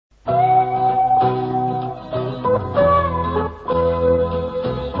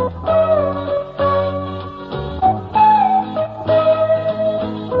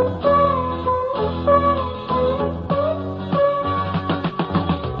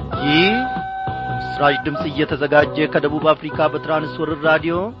ይህ ምስራች ድምጽ እየተዘጋጀ ከደቡብ አፍሪካ በትራንስወርልድ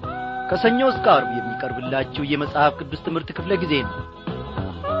ራዲዮ ከሰኞ እስከ ዓርብ የሚቀርብላችሁ የመጽሐፍ ቅዱስ ትምህርት ክፍለ ጊዜ ነው።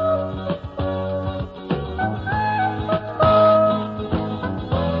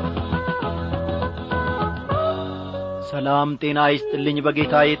 ሰላም ጤና ይስጥልኝ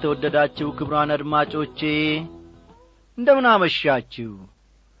በጌታ የተወደዳችሁ ክቡራን አድማጮቼ እንደምን አመሻችሁ።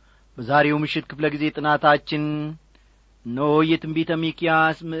 በዛሬው ምሽት ክፍለ ጊዜ ጥናታችን የትንቢተ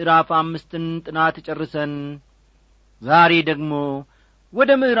ሚክያስ ምዕራፍ 5ን ጥናት ጨርሰን ዛሬ ደግሞ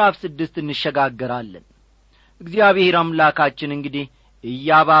ወደ ምዕራፍ 6 እንሸጋገራለን። እግዚአብሔር አምላካችን እንግዲህ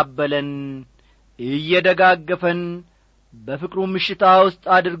እያባበለን እየደጋገፈን በፍቅሩ ምሽታ ውስጥ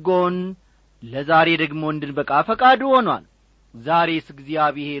አድርጎን ለዛሬ ደግሞ እንድንበቃ ፈቃዱ ሆኗል። ዛሬስ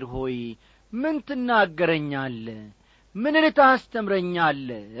እግዚአብሔር ሆይ ምን ትናገረኛለህ? ምን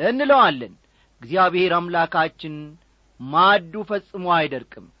ልታስተምረኛለህ? እንለዋለን። እግዚአብሔር አምላካችን ማዱ ፈጽሞ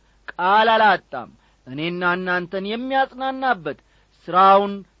አይደርቅም፣ ቃል አላጣም። እኔና እናንተን የሚያጽናናበት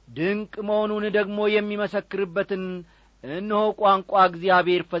ሥራውን ድንቅ መሆኑን ደግሞ የሚመሰክርበትን እነሆ ቋንቋ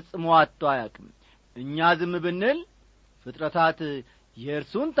እግዚአብሔር ፈጽሞ አጥቶ አያውቅም። እኛ ዝም ብንል ፍጥረታት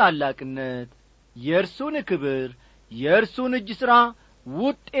የእርሱን ታላቅነት፣ የእርሱን ክብር፣ የእርሱን እጅ ሥራ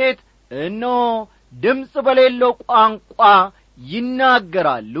ውጤት እነሆ ድምፅ በሌለው ቋንቋ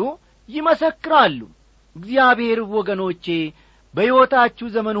ይናገራሉ፣ ይመሰክራሉ። እግዚአብሔር ወገኖቼ በሕይወታችሁ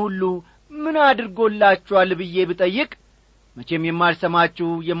ዘመን ሁሉ ምን አድርጎላችኋል ብዬ ብጠይቅ መቼም የማልሰማችሁ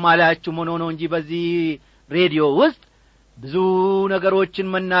የማላያችሁ ሆኖ ነው እንጂ በዚህ ሬዲዮ ውስጥ ብዙ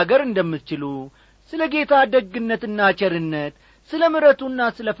ነገሮችን መናገር እንደምትችሉ ስለ ጌታ ደግነትና ቸርነት፣ ስለ ምሕረቱና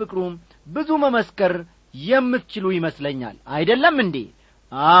ስለ ፍቅሩም ብዙ መመስከር የምትችሉ ይመስለኛል። አይደለም እንዴ?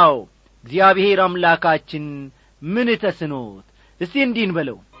 አዎ፣ እግዚአብሔር አምላካችን ምን ተስኖት? እስቲ እንዲህ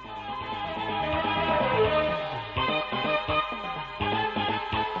እንበለው።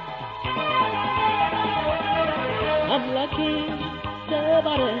 አምላኬ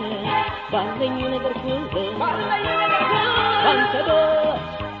ተባረክ ባለኝ ነገር ሁሉ ባንተ ደስ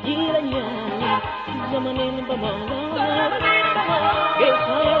ይለኛል ዘመኔን በማለት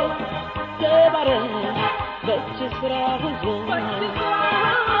ጌታዬ ተባረክ በእጅ ሥራ ሁሉ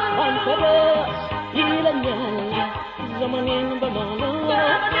ባንተ ደስ ይለኛል ዘመኔን በማለት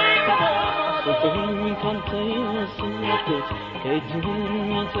ስንቱን ካንተ የወሰድኩት ከእጅህም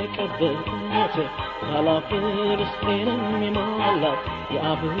የተቀበልኩት ካላፍር ውስጤንም የሞላት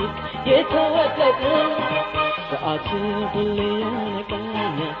የአብቅ የተወደደ ሰዓት ሁሌ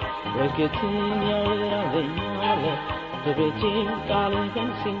ያነቃኛል ወግትን ያወራለኛል በቤቴ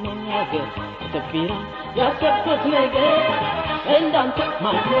ቃልህን ሲናገር ተፊራ ያሰብኩት ነገር እንዳንተ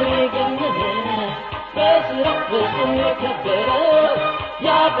ማነው የገነነ በሥራ ፍጹም የከበረ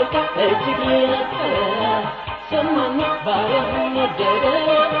ያበቃ እጅግ የነጠረ ሰማና ባሪያህን ወደደ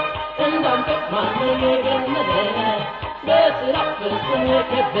እንዳንተ ማነው የገነነ በሥራ ፍጹም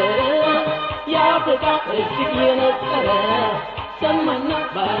የከበረ ያበቃ እጅግ የነጠረ ሰማና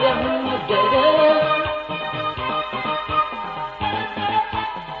ባሪያህን ወደደ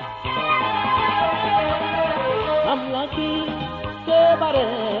አምላኬ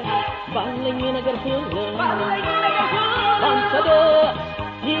ተባረክ ባለኝ ነገር ሁሉ ባንተ ደስ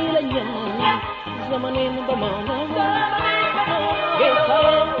ይለኛል ዘመኔን በማለት ጌታዬ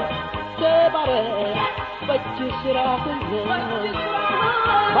ተባረክ በእጅ ሥራ ሁሉ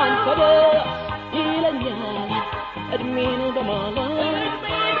ባንተ ደስ ይለኛል ዕድሜን በማለት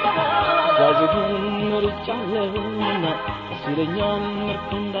ዛዝህን መርጫለሁና ሲለኛል ምርት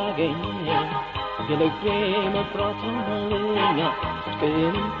እንዳገኘ የልቤ መፍራት ሆነልኛ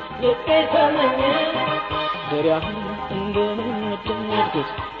ጽድቅህን ልቤ ተመኘ ደሪያህን እንደምወደድኩት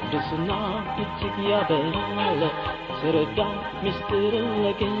ቅድስና እጅግ ያበራል ስረዳ ምስጢርን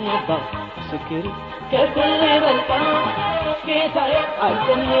ለገባው ምስክር ከኩል ይበልጣል ጌታዬ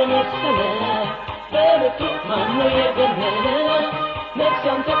አንተን የመሰለ በምቱ ማነው የገነነ ነፍሴ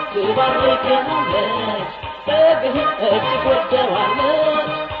አንተን ትባርክሃለች በግህን እጅግ ወደዋለች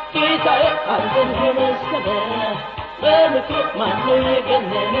ጌታዬ አንተን የመሰለ በምቱ ማነው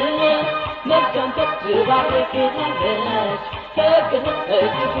የገነነ ነፍሴ አንተን ትባርክሃለች በግህን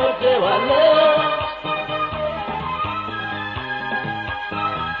እጅግ ወደዋለች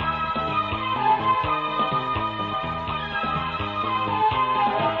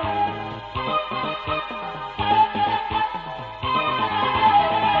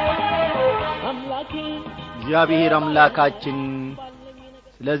እግዚአብሔር አምላካችን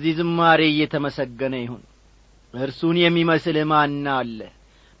ስለዚህ ዝማሬ እየተመሰገነ ይሁን። እርሱን የሚመስል ማን አለ?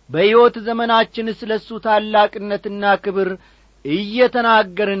 በሕይወት ዘመናችን ስለሱ ታላቅነትና ክብር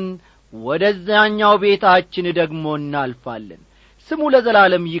እየተናገርን ወደዛኛው ቤታችን ደግሞ እናልፋለን። ስሙ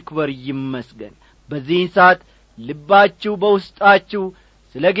ለዘላለም ይክበር ይመስገን። በዚህ ሰዓት ልባችሁ በውስጣችሁ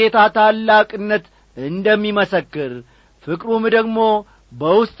ስለ ጌታ ታላቅነት እንደሚመሰክር ፍቅሩም ደግሞ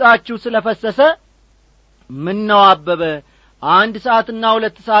በውስጣችሁ ስለፈሰሰ ምነው አበበ 1 ሰዓትና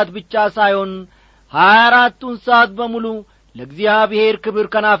 2 ሰዓት ብቻ ሳይሆን 24ቱን ሰዓት በሙሉ ለእግዚአብሔር ክብር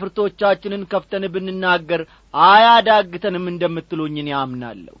ከናፍርቶቻችንን ከፍተን ብንናገር አያዳግተንም እንደምትሉኝ እኔ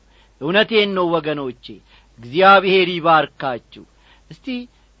አምናለሁ። እውነቴን ነው ወገኖቼ። እግዚአብሔር ይባርካችሁ። እስቲ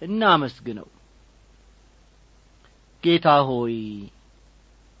እናመስግነው። ጌታ ሆይ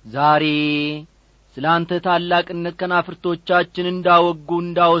ዛሬ ስላንተ ታላቅነት ከናፍርቶቻችን እንዳወጉ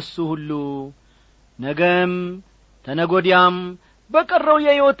እንዳወሱ ሁሉ ነገም ተነጎዲያም በቀረው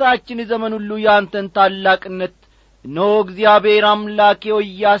የሕይወታችን ዘመን ሁሉ ያንተን ታላቅነት ነው እግዚአብሔር አምላኬ ሆይ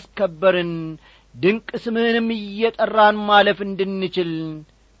ያስከበርን ድንቅ ስምህንም እየጠራን ማለፍ እንድንችል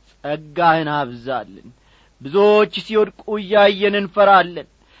ጸጋህን አብዛልን። ብዙዎች ሲወድቁ ያየን እንፈራለን።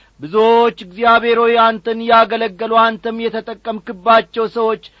 ብዙዎች እግዚአብሔር ሆይ አንተን ያገለገሉ አንተም የተጠቀምክባቸው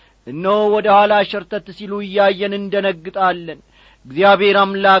ሰዎች እነሆ ወደ ኋላ ሸርተት ሲሉ ያየን እንደነግጣለን። እግዚአብሔር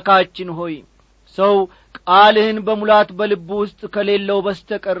አምላካችን ሆይ ሰው ቃልህን በሙላት በልቡ ውስጥ ከሌለው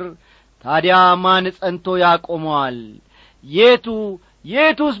በስተቀር ታዲያ ማን ጸንቶ ያቆመዋል?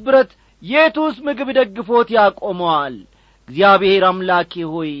 የቱስ ብረት የቱስ ምግብ ደግፎት ያቆመዋል? እግዚአብሔር አምላኬ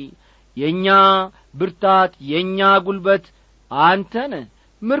ሆይ የኛ ብርታት የኛ ጉልበት አንተነ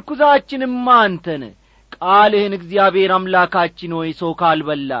ምርኩዛችንም አንተነ። ቃልህን እግዚአብሔር አምላካችን ሆይ ሰው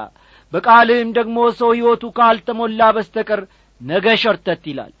ካልበላ በቃልህም ደግሞ ሰው ሕይወቱ ካልተሞላ በስተቀር ነገ ሸርተት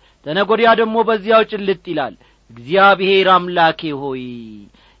ይላል፣ ተነጎዲያ ደግሞ በዚያው ጭልጥ ይላል። እግዚአብሔር አምላኬ ሆይ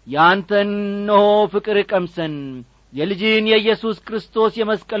ያንተን ነው ፍቅር ቀምሰን የልጅን የኢየሱስ ክርስቶስ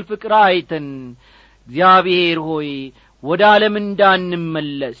የመስቀል ፍቅር አይተን እግዚአብሔር ሆይ ወደ ዓለም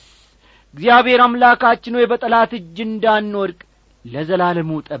እንዳንመለስ እግዚአብሔር አምላካችን ሆይ በጠላት እጅ እንዳንወድቅ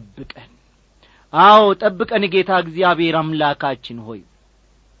ለዘላለሙ ጠብቀን። አዎ ጠብቀን ጌታ እግዚአብሔር አምላካችን ሆይ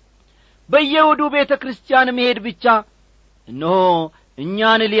በየውዱ ቤተ ክርስቲያን መሄድ ብቻ እነሆ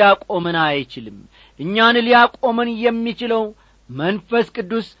እኛን ሊያቆመን አይችልም። እኛን ሊያቆመን የሚችለው መንፈስ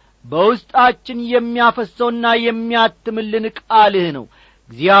ቅዱስ በውስጣችን የሚያፈሰውና የሚያትምልን ቃልህ ነው።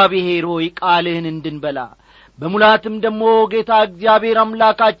 እግዚአብሔር ሆይ ቃልህን እንድንበላ በሙላትም ደግሞ ጌታ እግዚአብሔር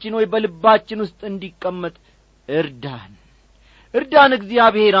አምላካችን ሆይ በልባችን ውስጥ እንዲቀመጥ እርዳን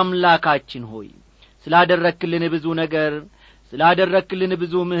እግዚአብሔር አምላካችን ሆይ ስላደረክልን ብዙ ነገር፣ ስላደረክልን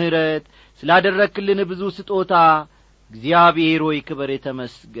ብዙ ምህረት፣ ስላደረክልን ብዙ ስጦታ እግዚአብሔር ሆይ ክብር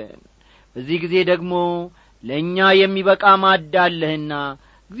የተመስገን። በዚህ ጊዜ ደግሞ ለእኛ የሚበቃ ማዕድ አለህና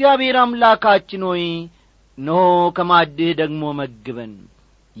እግዚአብሔር አምላካችን ሆይ ኖ ከማዕድህ ደግሞ መግበን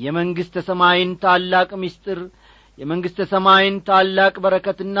የመንግሥተ ሰማይን ታላቅ ምስጢር የመንግሥተ ሰማይን ታላቅ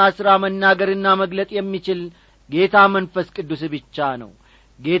በረከትና ሥራ መናገርና መግለጥ የሚችል ጌታ መንፈስ ቅዱስ ብቻ ነው።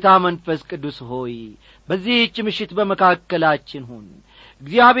 ጌታ መንፈስ ቅዱስ ሆይ በዚህች ምሽት በመካከላችን ሁን።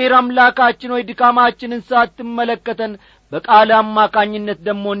 እግዚአብሔር አምላካችን ሆይ ድካማችንን ሳትመለከተን በቃል አማካኝነት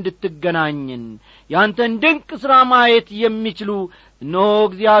ደግሞ እንድትገናኝን ያንተን ድንቅ ሥራ ማየት የሚችሉ እነሆ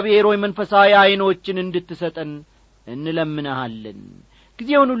እግዚአብሔር ሆይ መንፈሳዊ ዓይኖችን እንድትሰጠን እንለምንሃለን።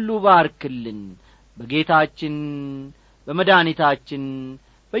 ጊዜውን ሁሉ ባርክልን በጌታችን በመድኃኒታችን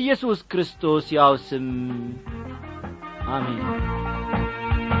በኢየሱስ ክርስቶስ ያው ስም አሜን።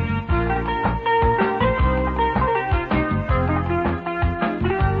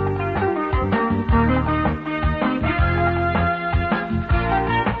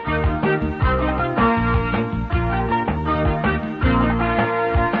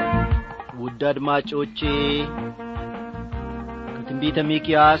 ውድ አድማጮቼ ከትንቢተ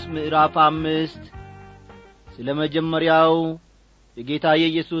ሚክያስ ምዕራፍ 5 ስለ መጀመሪያው የጌታ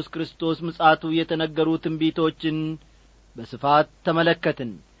የኢየሱስ ክርስቶስ ምጽአቱ የተነገሩ ትንቢቶችን በስፋት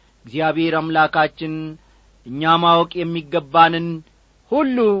ተመለከትን። እግዚአብሔር አምላካችን እኛ ማወቅ የሚገባንን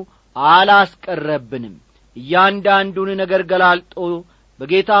ሁሉ አላስቀረብንም። እያንዳንዱን ነገር ገላልጦ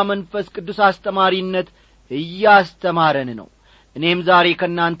በጌታ መንፈስ ቅዱስ አስተማሪነት እያስተማረን ነው። እኔም ዛሬ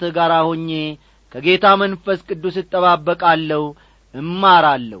ከናንተ ጋር ሆኜ ከጌታ መንፈስ ቅዱስ እጠባበቃለሁ፣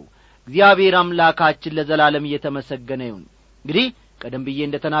 እማራለሁ። እግዚአብሔር አምላካችን ለዘላለም እየተመሰገነ ይሁን። እንግዲህ ቀደም ብዬ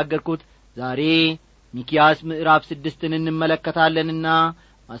እንደተናገርኩት ዛሬ ሚክያስ ምዕራፍ 6ን እንመለከታለንና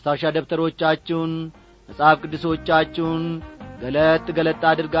ማስታወሻ ደብተሮቻችሁን መጽሐፍ ቅዱሶቻችሁን ገለጥ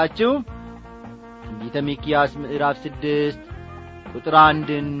አድርጋችሁ ትንቢተ ሚክያስ ምዕራፍ 6 ቁጥር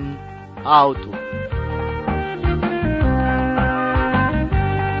 1ን አውጡ።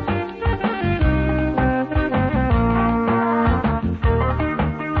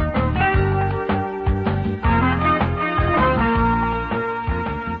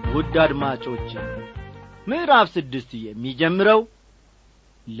 ውድ አድማጮች ምዕራፍ 6 የሚጀምረው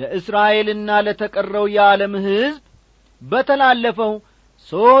ለእስራኤልና ለተቀረው የዓለም ሕዝብ በተላለፈው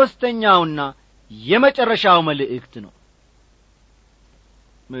ሦስተኛውና የመጨረሻው መልእክት ነው።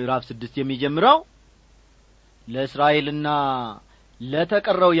 ምዕራፍ 6 የሚጀምረው ለእስራኤልና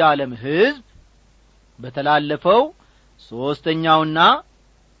ለተቀረው የዓለም ሕዝብ በተላለፈው ሦስተኛውና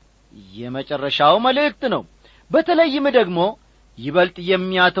የመጨረሻው መልእክት ነው። በተለይም ደግሞ ይበልጥ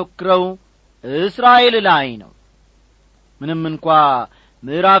የሚያተኩረው እስራኤል ላይ ነው። ምንም እንኳ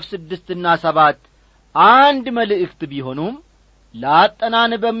ምዕራፍ 6 እና 7 አንድ መልእክት ቢሆኑም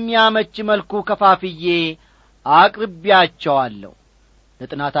ለአጠናን በሚያመች መልኩ ከፋፍዬ አቅርቤያቸዋለሁ።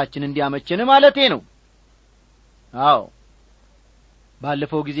 ለጥናታችን እንዲያመችን ማለቴ ነው። አዎ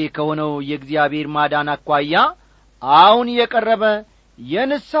ባለፈው ጊዜ ከሆነው የእግዚአብሔር ማዳን አኳያ አሁን የቀረበ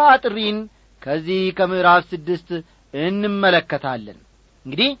የንስሐ ጥሪን ከዚህ ከምዕራፍ 6 እንመለከታለን።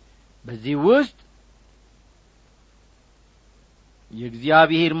 እንግዲህ በዚህ ውስጥ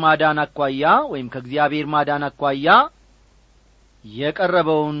የእግዚአብሔር ማዳን አኳያ ወይም ከእግዚአብሔር ማዳን አኳያ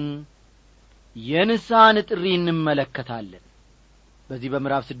የቀረበውን የንስሐን ጥሪ እንመለከታለን። በዚህ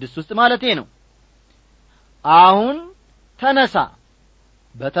በምዕራፍ 6 ውስጥ ማለቴ ነው። አሁን ተነሳ፣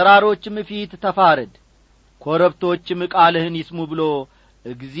 በተራሮችም ፊት ተፋረድ፣ ኮረብቶችም ቃልህን ይስሙ ብሎ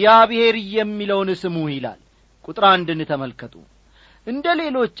እግዚአብሔር የሚለውን ስሙ ይላል። ቁጥር 1 ተመልከቱ። እንደ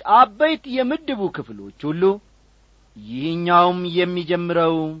ሌሎች አበይት የምድቡ ክፍሎች ሁሉ ይህኛውም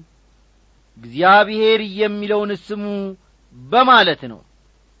የሚጀምረው እግዚአብሔር የሚለውን ስሙ በማለት ነው።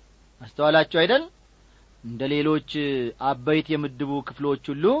 አስተዋላችሁ አይደል? እንደ ሌሎች አበይት የምድቡ ክፍሎች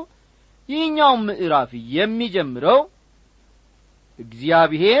ሁሉ ይህኛውም ምዕራፍ የሚጀምረው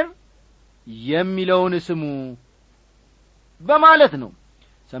እግዚአብሔር የሚለውን ስሙ በማለት ነው።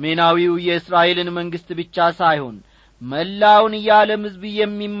 ሰሜናዊው የእስራኤልን መንግስት ብቻ ሳይሆን መላውን የዓለም ሕዝብ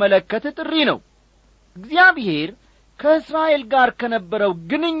የሚመለከት ጥሪ ነው። እግዚአብሔር ከእስራኤል ጋር ከነበረው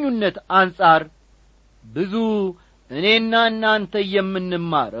ግንኙነት አንጻር ብዙ እኔና እናንተ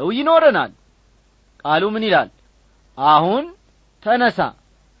የምንማረው ይኖረናል። ቃሉ ምን ይላል? አሁን ተነሳ፣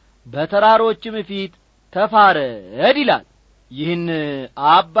 በተራሮችም ፊት ተፋረድ ይላል። ይህን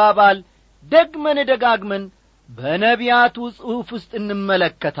አባባል ደግመን ደጋግመን በነቢያቱ ጽሑፍ ውስጥ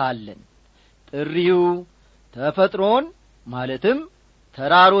እንመለከታለን። ጥሪው ተፈጥሮን ማለትም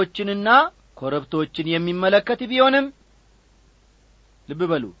ተራሮችንና ኮረብቶችን የሚመለከት ቢሆንም ልብ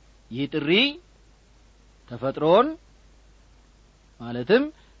በሉ፣ ይህ ጥሪ ተፈጥሮን ማለትም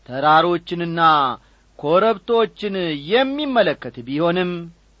ተራሮችንና ኮረብቶችን የሚመለከት ቢሆንም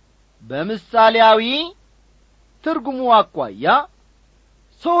በምሳሌያዊ ትርጉሙ አኳያ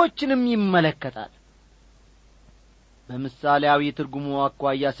ሰዎችንም ይመለከታል። በምሳሌያዊ ትርጉሙ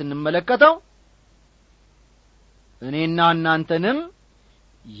አኳያ ስንመለከተው እኔና እናንተንም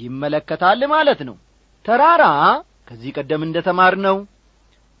ይመለከታል ማለት ነው። ተራራ ከዚህ ቀደም እንደተማርነው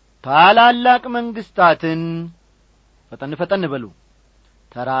ታላላቅ መንግስታትን ፈጠን በሉ።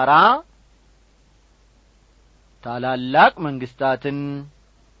 ተራራ ታላላቅ መንግስታትን፣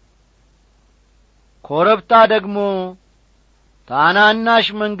 ኮረብታ ደግሞ ታናናሽ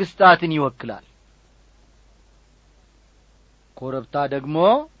መንግስታትን ይወክላል። ኮረብታ ደግሞ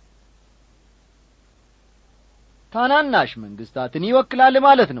ታናናሽ መንግስታትን ይወክላል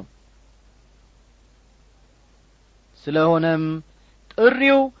ማለት ነው። ስለሆነም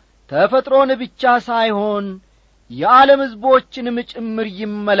ጥሪው ተፈጥሮን ብቻ ሳይሆን የዓለም ሕዝቦችንም ጭምር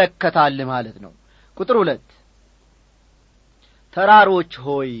ይመለከታል ማለት ነው። ቁጥር 2 ተራሮች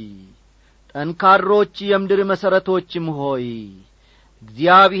ሆይ፣ ጠንካሮች የምድር መሠረቶችም ሆይ፣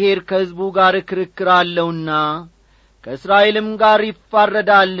 እግዚአብሔር ከሕዝቡ ጋር ክርክር አለውና ከእስራኤልም ጋር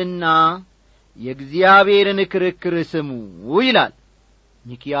ይፋረዳልና የእግዚአብሔርን ክርክር ስሙ ይላል።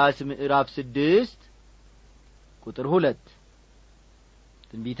 ሚክያስ ምዕራፍ 6 ቁጥር 2።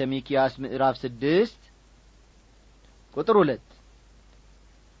 ትንቢተ ሚክያስ ምዕራፍ 6 ቁጥር 2።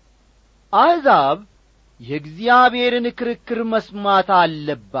 አሕዛብ የእግዚአብሔርን ክርክር መስማት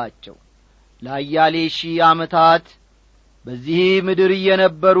አለባቸው። ለአያሌ ሺህ ዓመታት በዚህ ምድር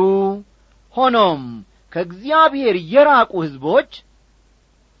የነበሩ ሆኖም ከእግዚአብሔር የራቁ ሕዝቦች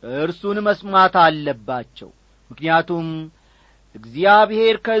እርሱን መስማት አለባቸው። ምክንያቱም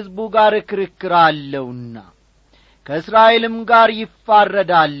እግዚአብሔር ከሕዝቡ ጋር ክርክር አለውና ከእስራኤልም ጋር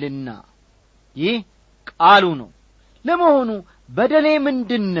ይፋረዳልና። ይህ ቃሉ ነው። ለመሆኑ በደሌ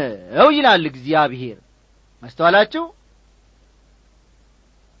ምንድነው ይላል እግዚአብሔር። አስተዋላችሁ?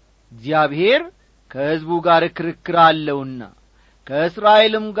 እግዚአብሔር ከሕዝቡ ጋር ክርክር አለውና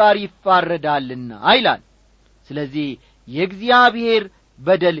ከእስራኤልም ጋር ይፋረዳልና ይላል። ስለዚህ የእግዚአብሔር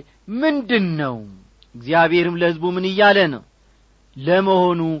በደል ምንድነው? እግዚአብሔርም ለሕዝቡ ምን እያለ ነው?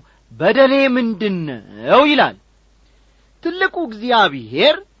 ለመሆኑ በደሌ ምንድነው ይላል። ትልቁ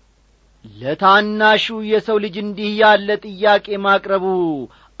እግዚአብሔር ለታናሹ የሰው ልጅ እንዲህ ያለ ጥያቄ ማቅረቡ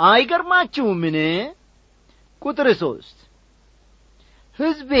አይገርማችሁምን? ቁጥር 3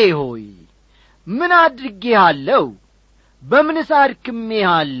 ሕዝቤ ሆይ ምን አድርጌሃለሁ? በምንስ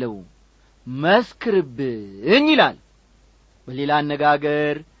አድክሜሃለሁ? መስክርብኝ ይላል። በሌላ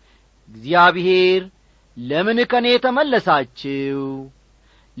አነጋገር እግዚአብሔር ለምን ከኔ ተመለሳችሁ?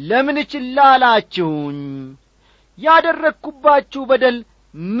 ለምን ችላ አላችሁኝ? ያደረግኩባችሁ በደል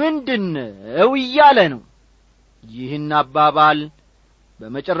ምንድነው እያለ ነው። ይህን አባባል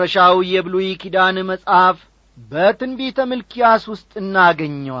በመጨረሻው የብሉይ ኪዳን መጽሐፍ በትንቢተ ሚክያስ ውስጥ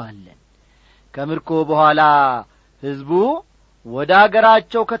እናገኘዋለን። ከምርኮ በኋላ ሕዝቡ ወደ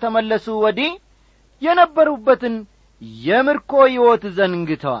አገራቸው ከተመለሱ ወዲህ የነበሩበትን የምርኮ ሕይወት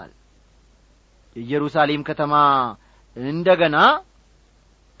ዘንግተዋል። የኢየሩሳሌም ከተማ እንደገና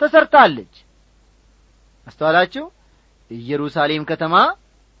ተሰርታለች። አስተዋላችሁ? ኢየሩሳሌም ከተማ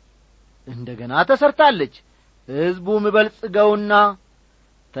እንደገና ተሰርታለች። ሕዝቡም በልጽገውና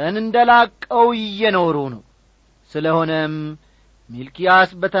ተንደላቀው እየኖሩ ነው። ስለሆነም ሚክያስ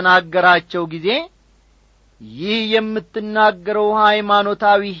በተናገራቸው ጊዜ ይህ የምትናገረው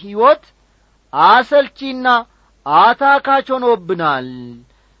ሃይማኖታዊ ሕይወት አሰልቺና አታካች ሆኖብናል፣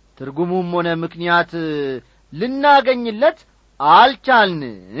 ትርጉሙም ሆነ ምክንያት ልናገኝለት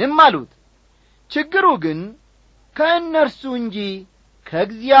አልቻልንም አሉት። ችግሩ ግን ከእነርሱ እንጂ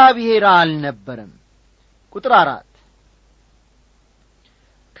ከእግዚአብሔር አልነበረም። ቁጥር 4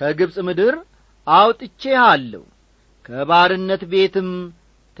 ከግብጽ ምድር አውጥቼሃለሁ፣ ከባርነት ቤትም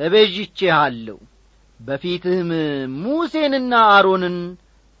ተቤዥቼሃለሁ፣ በፊትህም ሙሴንና አሮንን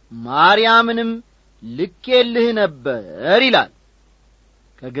ማርያምንም ልኬልህ ነበር ይላል።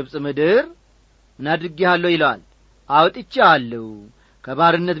 ከግብጽ ምድር ምን አድርጌሃለሁ ይላል? አውጥቼሃለሁ፣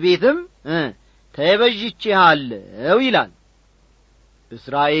 ከባርነት ቤትም ተቤዥቼሃለሁ ይላል።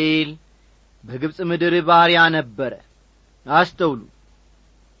 እስራኤል በግብጽ ምድር ባሪያ ነበረ። አስተውሉ፣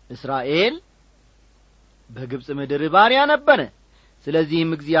 እስራኤል በግብጽ ምድር ባሪያ ነበረ።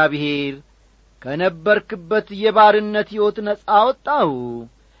 ስለዚህም እግዚአብሔር ከነበርክበት የባርነት ሕይወት ነጻ አወጣሁ፣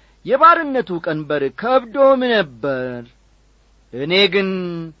 የባርነቱ ቀንበር ከብዶም ነበር፣ እኔ ግን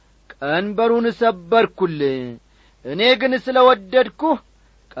ቀንበሩን ሰበርኩልህ፣ እኔ ግን ስለ ወደድኩህ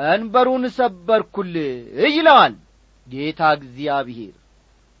ቀንበሩን ሰበርኩልህ ይለዋል ጌታ እግዚአብሔር።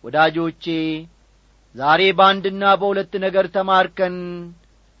 ወዳጆቼ ዛሬ በአንድና በሁለት ነገር ተማርከን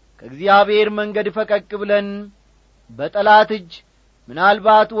ከእግዚአብሔር መንገድ ፈቀቅ ብለን በጠላት እጅ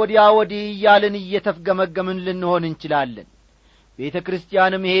ምናልባት ወዲያ ወዲህ እያልን እየተፍገመገምን ልንሆን እንችላለን። ቤተ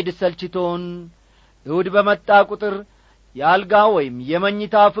ክርስቲያን መሄድ ሰልችቶን እሁድ በመጣ ቁጥር የአልጋ ወይም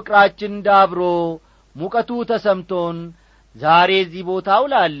የመኝታ ፍቅራችን ዳብሮ ሙቀቱ ተሰምቶን ዛሬ እዚህ ቦታ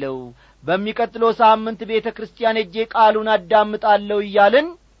ውላለሁ፣ በሚቀጥለው ሳምንት ቤተ ክርስቲያን ሄጄ ቃሉን አዳምጣለሁ እያልን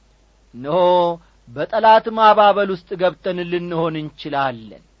እነሆ በጠላት ማባበል ውስጥ ገብተን ልንሆን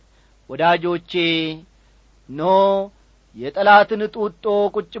እንችላለን። ወዳጆቼ እነሆ የጠላትን ጡጦ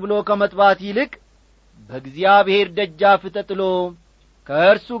ቁጭ ብሎ ከመጥባት ይልቅ በእግዚአብሔር ደጃፍ ተጥሎ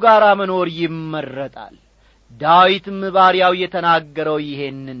ከእርሱ ጋር መኖር ይመረጣል። ዳዊትም ባሪያው የተናገረው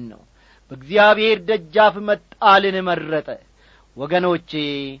ይሄንን ነው። በእግዚአብሔር ደጃፍ መጣልን መረጠ። ወገኖቼ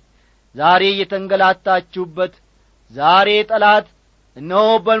ዛሬ የተንገላታችሁበት፣ ዛሬ ጠላት እነሆ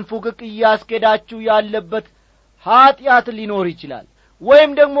በንፉግቅ እያስኬዳችሁ ያለበት ኀጢአት ሊኖር ይችላል።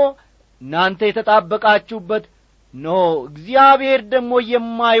 ወይም ደግሞ እናንተ የተጣበቃችሁበት እነሆ እግዚአብሔር ደግሞ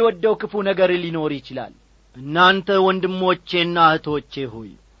የማይወደው ክፉ ነገር ሊኖር ይችላል። እናንተ ወንድሞቼና እህቶቼ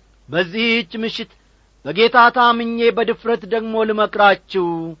ሆይ በዚህች ምሽት በጌታ ታምኜ በድፍረት ደግሞ ልመክራችሁ፣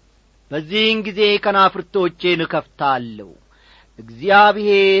 በዚህን ጊዜ ከናፍርቶቼን እከፍታለሁ።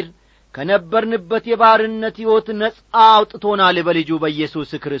 እግዚአብሔር ከነበርንበት የባርነት ሕይወት ነጻ አውጥቶናል በልጁ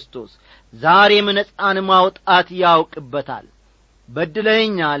በኢየሱስ ክርስቶስ። ዛሬም ነጻን ማውጣት ያውቅበታል።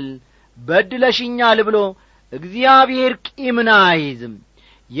 በድለኸኛል፣ በድለሽኛል ብሎ እግዚአብሔር ቂምን አይዝም።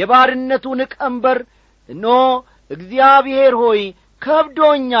 የባርነቱን ቀንበር እነሆ እግዚአብሔር ሆይ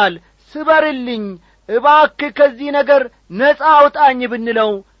ከብዶኛል፣ ስበርልኝ፣ እባክህ ከዚህ ነገር ነጻ አውጣኝ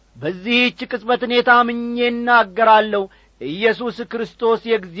ብንለው በዚህች ቅጽበት እኔ ታምኜ እናገራለሁ፣ ኢየሱስ ክርስቶስ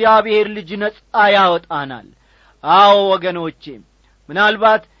የእግዚአብሔር ልጅ ነጻ ያወጣናል። አዎ ወገኖቼ፣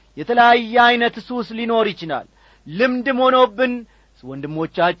 ምናልባት የተለያየ አይነት ሱስ ሊኖር ይችላል። ልምድም ሆኖብን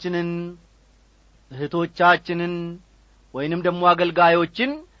ወንድሞቻችንን እህቶቻችንን ወይንም ደግሞ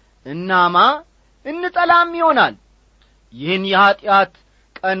አገልጋዮችን እናማ እንጠላም ይሆናል። ይህን የኀጢአት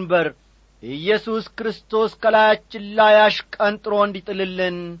ቀንበር ኢየሱስ ክርስቶስ ከላያችን ላይ አሽቀንጥሮ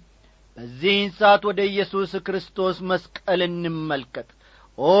እንዲጥልልን በዚህን ሰዓት ወደ ኢየሱስ ክርስቶስ መስቀል እንመልከት።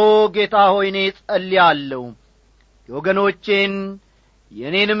 ኦ ጌታ ሆይ እኔ ጸልያለሁ፣ የወገኖቼን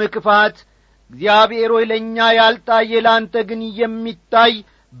የኔንም ክፋት እግዚአብሔር ሆይ ለእኛ ያልታየ ላንተ ግን የሚታይ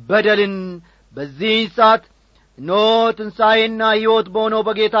በደልን በዚህ ሰዓት ትንሣኤና ሕይወት በሆነው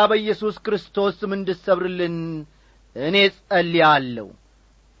በጌታ በኢየሱስ ክርስቶስ ስም እንድትሰብርልን እኔ ጸልያለሁ።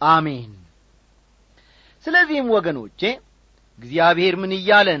 አሜን። ስለዚህም ወገኖቼ እግዚአብሔር ምን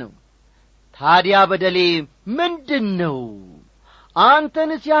እያለ ነው? ታዲያ በደሌ ምንድነው?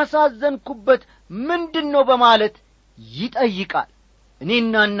 አንተንስ ያሳዘንኩበት ምንድነው? በማለት ይጠይቃል።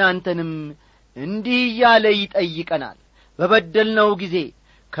 እኔና እናንተንም እንዲህ እያለ ይጠይቀናል። በበደልነው ጊዜ፣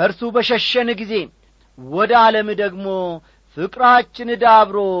 ከእርሱ በሸሸን ጊዜ፣ ወደ ዓለም ደግሞ ፍቅራችን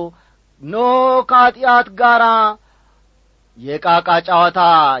ዳብሮ ከኃጢአት ጋር የቃቃ ጨዋታ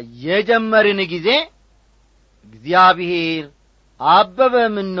የጀመርን ጊዜ እግዚአብሔር አበበ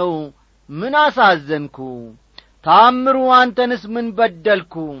ምነው ምን አሳዘንኩ? ታምሩ አንተንስ ምን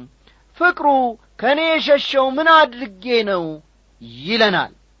በደልኩ? ፍቅሩ ከኔ የሸሸው ምን አድርጌ ነው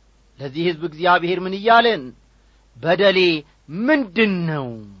ይለናል። ለዚህ ሕዝብ እግዚአብሔር ምን እያለን? በደሌ ምንድነው?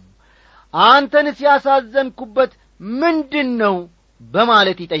 አንተንስ ያሳዘንኩበት ምንድነው?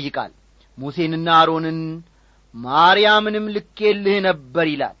 በማለት ይጠይቃል። ሙሴንና አሮንን ማርያምንም ልኬልህ ነበር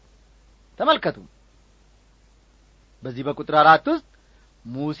ይላል። ተመልከቱ። በዚህ በቁጥር 4 ውስጥ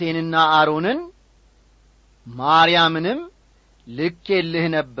ሙሴንና አሮንን ማርያምንም ልኬልህ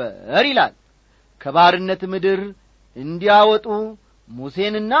ነበር ይላል። ከባርነት ምድር እንዲያወጡ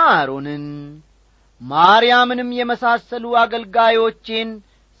ሙሴንና አሮንን ማርያምንም የመሳሰሉ አገልጋዮቼን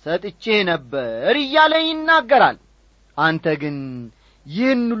ሰጥቼህ ነበር እያለ ይናገራል። አንተ ግን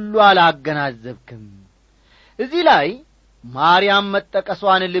ይህን ሁሉ አላገናዘብክም። እዚህ ላይ ማርያም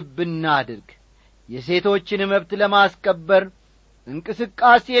መጠቀሷን ልብ እናድርግ። የሴቶችን መብት ለማስከበር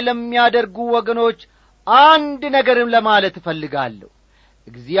እንቅስቃሴ ለሚያደርጉ ወገኖች አንድ ነገርም ለማለት እፈልጋለሁ።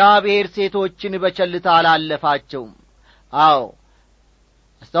 እግዚአብሔር ሴቶችን በቸልታ አላለፋቸውም። አዎ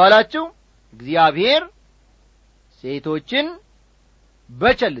አስተዋላችሁ? እግዚአብሔር ሴቶችን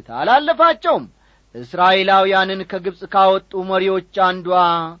በቸልታ አላለፋቸውም። እስራኤላውያንን ከግብጽ ካወጡ መሪዎች አንዷ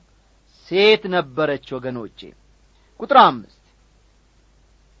ሴት ነበረች ወገኖቼ። ቁጥር 5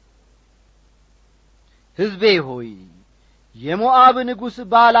 ሕዝቤ ሆይ የሞዓብ ንጉሥ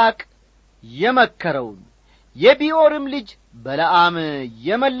ባላቅ የመከረውን የቢዖርም ልጅ በለዓም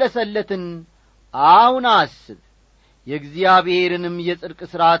የመለሰለትን አሁን አስብ። የእግዚአብሔርንም የጽድቅ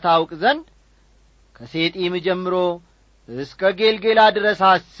ሥራ ታውቅ ዘንድ ከሴጢም ጀምሮ እስከ ጌልጌላ ድረስ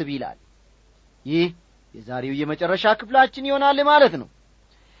አስብ ይላል። ይህ የዛሬው የመጨረሻ ክፍላችን ይሆናል ማለት ነው።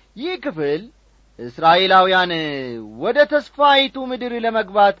 ይህ ክፍል እስራኤላውያን ወደ ተስፋይቱ ምድር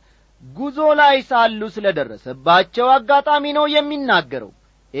ለመግባት ጉዞ ላይ ሳሉ ስለደረሰባቸው አጋጣሚ ነው የሚናገረው።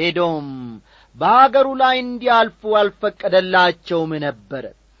 ኤዶም በአገሩ ላይ እንዲያልፉ አልፈቀደላቸውም ነበር።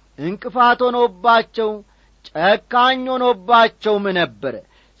 እንቅፋት ሆኖባቸው፣ ጨካኝ ሆኖባቸውም ነበር።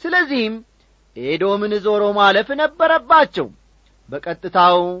 ስለዚህም ኤዶምን ዞሮ ማለፍ ነበረባቸው።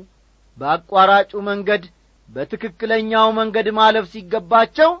 በቀጥታው በአቋራጩ መንገድ በትክክለኛው መንገድ ማለፍ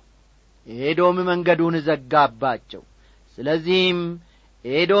ሲገባቸው ኤዶም መንገዱን ዘጋባቸው። ስለዚህም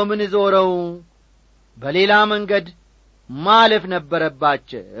ኤዶምን ዞረው በሌላ መንገድ ማለፍ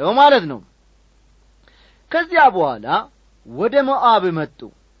ነበረባቸው ማለት ነው። ከዚያ በኋላ ወደ ሞዓብ መጡ።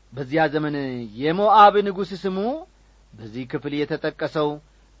 በዚያ ዘመን የሞዓብ ንጉሥ ስሙ በዚህ ክፍል የተጠቀሰው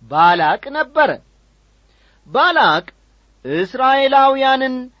ባላቅ ነበረ። ባላቅ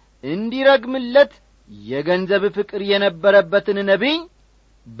እስራኤላውያንን እንዲረግምለት የገንዘብ ፍቅር የነበረበትን ነቢይ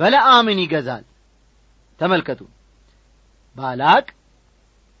በለዓምን ይገዛል። ተመልከቱ። ባላቅ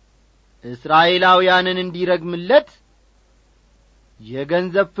እስራኤላውያንን እንዲረግምለት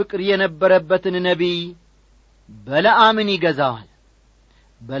የገንዘብ ፍቅር የነበረበትን ነቢይ በለዓምን ይገዛዋል።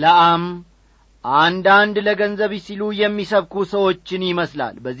 በለዓም አንዳንድ ለገንዘብ ሲሉ የሚሰብኩ ሰዎችን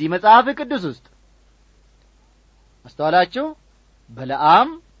ይመስላል በዚህ መጽሐፍ ቅዱስ ውስጥ። አስተዋላችሁ? በለዓም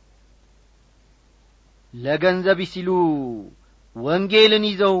ለገንዘብ ሲሉ ወንጌልን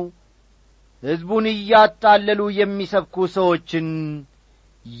ይዘው ሕዝቡን እያታለሉ የሚሰብኩ ሰዎችን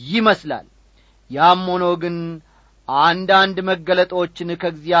ይመስላል። ያም ሆኖ ግን አንዳንድ መገለጦችን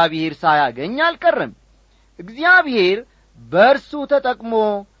ከእግዚአብሔር ሳያገኝ አልቀረም። እግዚአብሔር በእርሱ ተጠቅሞ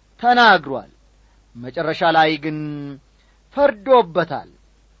ተናግሯል። መጨረሻ ላይ ግን ፈርዶበታል።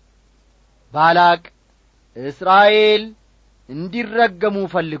 ባላቅ እስራኤል እንዲረገሙ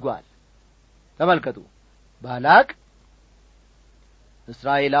ፈልጓል። ተመልከቱ። ባላቅ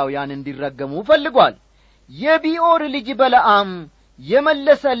እስራኤላውያን እንዲረገሙ ፈልጓል። የቢዖር ልጅ በለዓም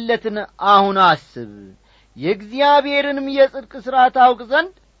የመለሰለትን አሁን አስብ፣ የእግዚአብሔርንም የጽድቅ ሥራ ታውቅ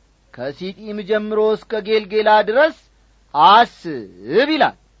ዘንድ ከሲጢም ጀምሮ እስከ ጌልጌላ ድረስ አስብ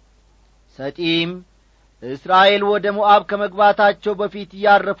ይላል። ሰጢም እስራኤል ወደ ሞዓብ ከመግባታቸው በፊት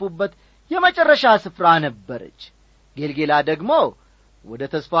ያረፉበት የመጨረሻ ስፍራ ነበረች። ጌልጌላ ደግሞ ወደ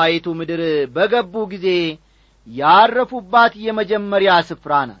ተስፋይቱ ምድር በገቡ ጊዜ ያረፉባት የመጀመሪያ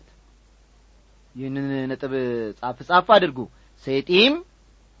ስፍራ ናት። ይህንን ነጥብ ጻፍ አድርጉ። ሴጢም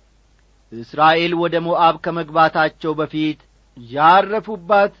እስራኤል ወደ ሞዓብ ከመግባታቸው በፊት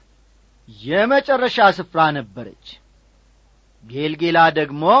ያረፉባት የመጨረሻ ስፍራ ነበረች። ጌልጌላ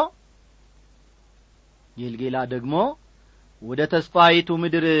ደግሞ ወደ ተስፋይቱ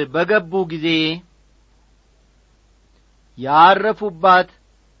ምድር በገቡ ጊዜ ያረፉባት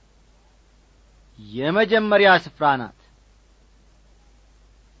የመጀመሪያ ስፍራ ናት።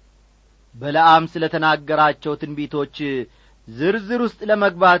 በለዓም ስለተናገራቸው ትንቢቶች ዝርዝር ውስጥ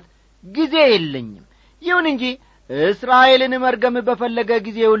ለመግባት ጊዜ የለኝም። ይሁን እንጂ እስራኤልን መርገም በፈለገ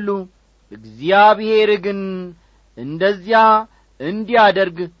ጊዜ ሁሉ እግዚአብሔር ግን እንደዚያ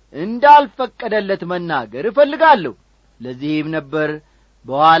እንዲያደርግ እንዳልፈቀደለት መናገር እፈልጋለሁ። ለዚህም ነበር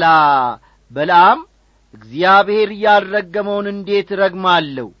በኋላ በለዓም እግዚአብሔር ያልረገመውን እንዴት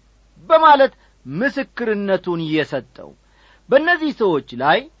ረግማለሁ በማለት ምስክርነቱን የሰጠው። በእነዚህ ሰዎች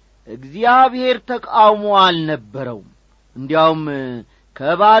ላይ እግዚአብሔር ተቃውሞ አልነበረውም። እንዲያውም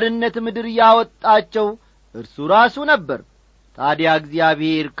ከባርነት ምድር ያወጣቸው እርሱ ራሱ ነበር። ታዲያ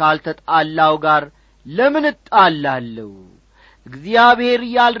እግዚአብሔር ካልተጣላው ጋር ለምን እጣላለሁ? እግዚአብሔር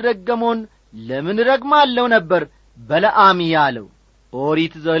ያልረገመውን ለምን ረግማለሁ ነበር በለዓም ያለው።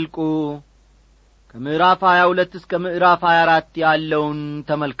 ኦሪት ዘኍልቍ ከምዕራፍ 22 እስከ ምዕራፍ 24 ያለውን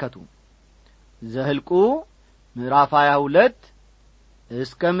ተመልከቱ። ዘኍልቍ ምዕራፍ 22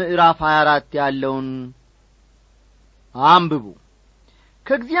 እስከ ምዕራፍ 24 ያለውን አንብቡ።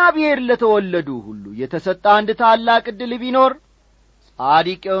 ከእግዚአብሔር ለተወለዱ ሁሉ የተሰጠ አንድ ታላቅ ዕድል ቢኖር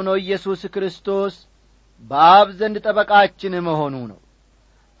ጻድቅ የሆነው ኢየሱስ ክርስቶስ በአብ ዘንድ ጠበቃችን መሆኑ ነው።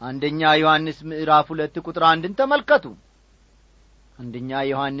 አንደኛ ዮሐንስ ምዕራፍ 2 ቁጥር 1 ተመልከቱ። አንደኛ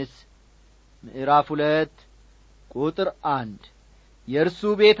ዮሐንስ ምዕራፍ 2 ቁጥር 1 የእርሱ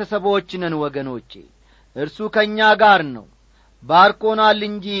ቤተሰቦች ነን ወገኖቼ፣ እርሱ ከእኛ ጋር ነው፣ ባርኮናል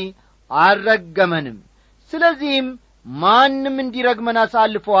እንጂ አልረገመንም። ስለዚህም ማንም እንዲረግመን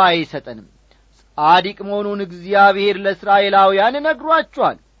አሳልፎ አይሰጠንም። ጻድቅ መሆኑን እግዚአብሔር ለእስራኤላውያን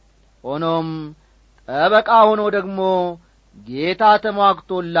ነግሯቸዋል። ሆኖም ጠበቃ ሆኖ ደግሞ ጌታ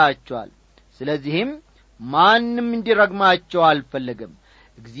ተሟግቶላቸዋል። ስለዚህም ማንም እንዲረግማቸው አልፈለገም።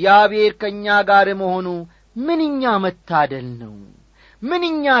 እግዚአብሔር ከእኛ ጋር መሆኑ ምንኛ መታደል ነው!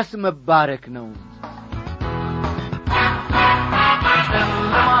 ምንኛስ መባረክ ነው!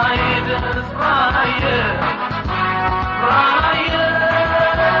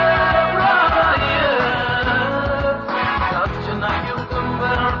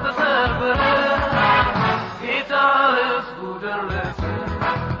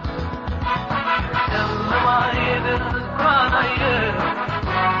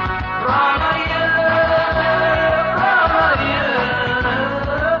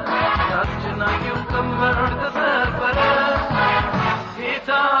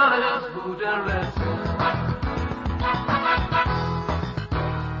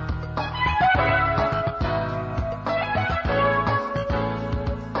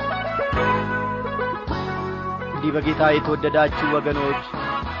 በጌታ የተወደዳችሁ ወገኖች፣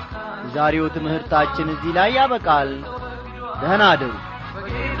 ዛሬው ትምህርታችን እዚህ ላይ ያበቃል። ደህና እደሩ።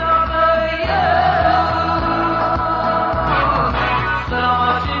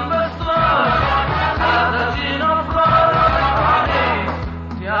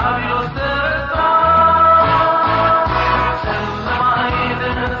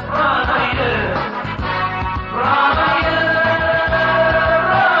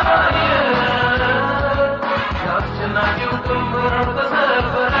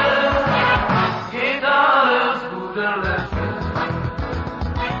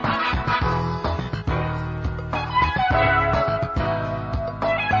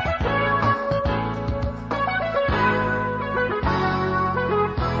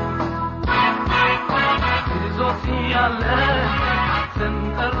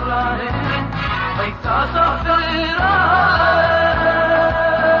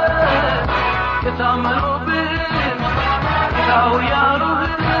 It's